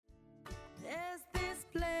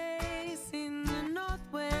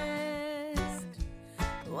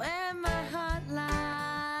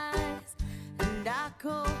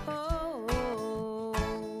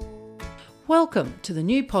Welcome to the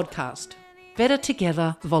new podcast, Better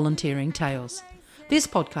Together Volunteering Tales. This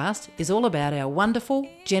podcast is all about our wonderful,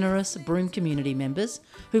 generous Broome community members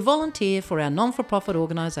who volunteer for our non-for-profit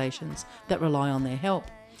organisations that rely on their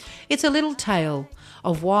help. It's a little tale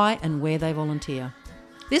of why and where they volunteer.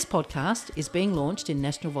 This podcast is being launched in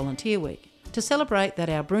National Volunteer Week to celebrate that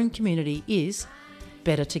our Broome community is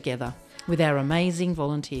better together with our amazing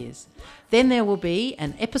volunteers. Then there will be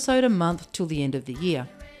an episode a month till the end of the year.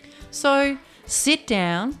 So sit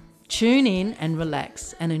down, tune in and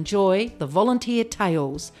relax and enjoy the volunteer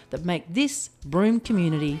tales that make this Broome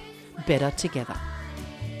community better together.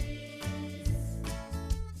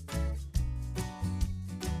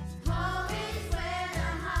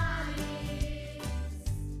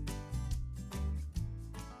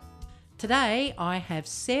 Today I have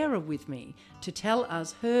Sarah with me to tell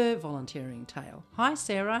us her volunteering tale. Hi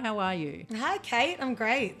Sarah, how are you? Hi Kate, I'm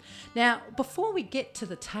great. Now, before we get to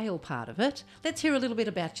the tale part of it, let's hear a little bit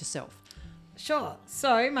about yourself. Sure.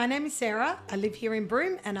 So my name is Sarah. I live here in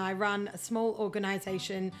Broome and I run a small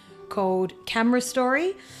organisation called Camera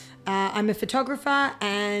Story. I'm a photographer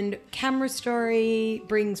and Camera Story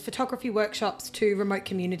brings photography workshops to remote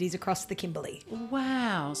communities across the Kimberley.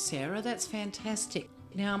 Wow, Sarah, that's fantastic.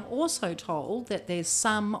 Now, I'm also told that there's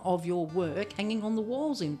some of your work hanging on the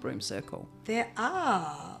walls in Broome Circle. There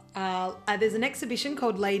are. There's an exhibition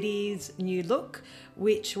called Ladies New Look,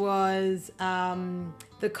 which was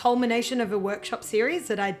the culmination of a workshop series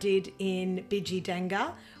that I did in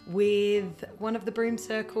Bidji with one of the Broome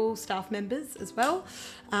Circle staff members as well.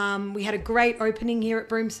 We had a great opening here at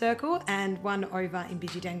Broome Circle and one over in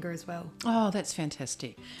Bidji as well. Oh, that's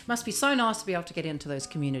fantastic. Must be so nice to be able to get into those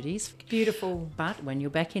communities. Beautiful. But when you're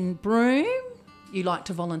back in Broome, you like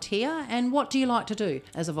to volunteer. And what do you like to do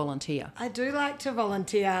as a volunteer? I do like to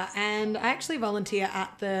volunteer, and I actually volunteer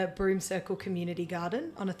at the Broome Circle Community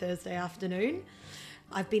Garden on a Thursday afternoon.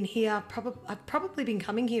 I've been here, I've probably been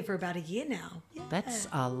coming here for about a year now. Yeah. That's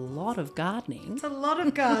a lot of gardening. It's a lot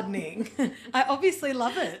of gardening. I obviously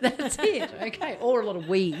love it. That's it. Okay. Or a lot of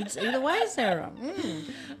weeds. Either way, Sarah.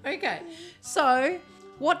 Okay. So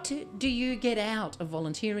what do you get out of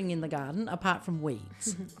volunteering in the garden apart from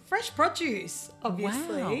weeds? Fresh produce,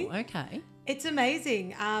 obviously. Wow. Okay. It's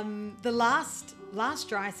amazing. The last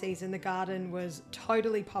dry season, the garden was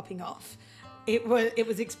totally popping off. It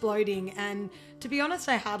was exploding, and to be honest,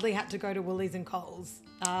 I hardly had to go to Woolies and Coles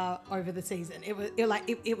over the season.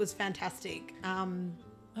 It was fantastic.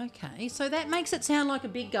 Okay, so that makes it sound like a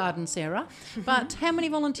big garden, Sarah. But how many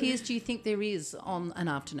volunteers do you think there is on an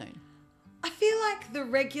afternoon? I feel like the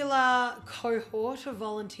regular cohort of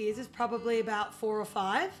volunteers is probably about 4 or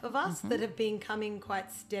 5 of us that have been coming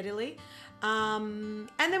quite steadily. And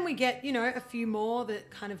then we get, a few more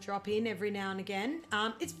that kind of drop in every now and again.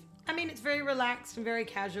 It's very relaxed and very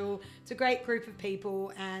casual. It's a great group of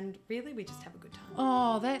people and really we just have a good time.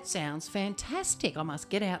 Oh, that sounds fantastic. I must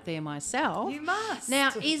get out there myself. You must.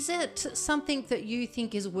 Now, is it something that you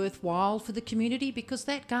think is worthwhile for the community? Because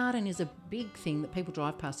that garden is a big thing that people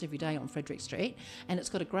drive past every day on Frederick Street and it's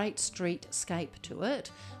got a great streetscape to it.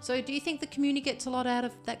 So do you think the community gets a lot out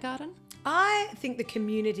of that garden? I think the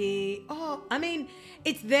community,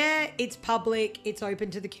 it's there, it's public, it's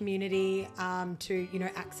open to the community to,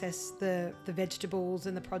 access the vegetables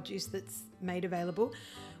and the produce that's made available.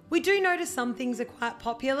 We do notice some things are quite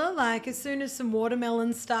popular, like as soon as some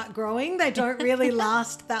watermelons start growing, they don't really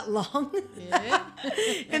last that long. Yeah.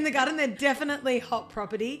 In the garden, they're definitely hot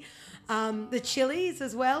property. The chilies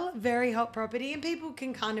as well, very hot property, and people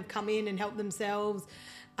can kind of come in and help themselves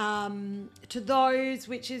to those,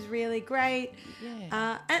 which is really great.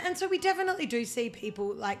 Yeah. And so we definitely do see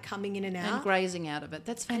people like coming in and out. And grazing out of it.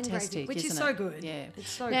 That's fantastic, which is isn't so it? good. Yeah. It's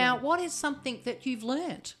so now, good. what is something that you've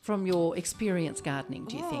learnt from your experience gardening,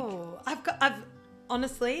 do you think? I've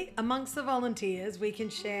honestly, amongst the volunteers, we can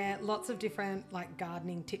share lots of different like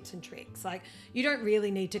gardening tips and tricks. Like you don't really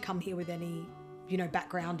need to come here with any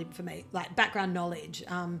background information, like background knowledge.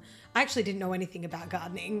 I actually didn't know anything about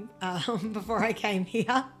gardening before I came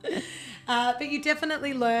here. But you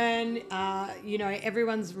definitely learn,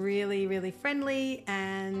 everyone's really, really friendly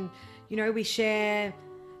and, we share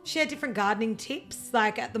different gardening tips.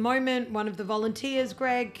 Like at the moment, one of the volunteers,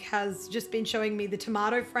 Greg, has just been showing me the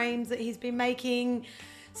tomato frames that he's been making.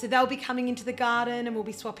 So they'll be coming into the garden and we'll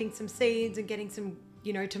be swapping some seeds and getting some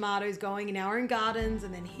tomatoes going in our own gardens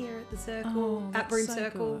and then here at the circle, at Broome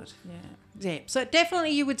Circle. Good. Yeah. So definitely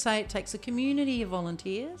you would say it takes a community of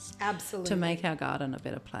volunteers absolutely to make our garden a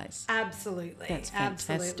better place. Absolutely. That's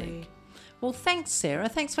fantastic. Absolutely. Well, thanks, Sarah.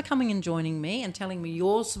 Thanks for coming and joining me and telling me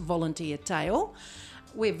your volunteer tale.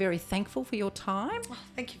 we're very thankful for your time. Oh,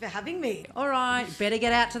 thank you for having me. All right, better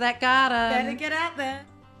get out to that garden. Better get out there.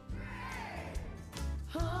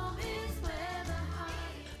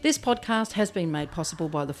 This podcast has been made possible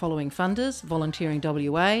by the following funders: Volunteering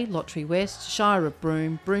WA, Lottery West, Shire of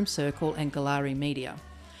Broome, Broome Circle and Galari Media.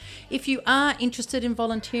 If you are interested in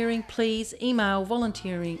volunteering, please email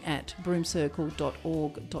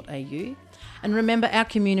volunteering@broomecircle.org.au. And remember, our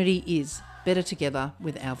community is better together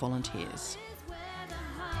with our volunteers.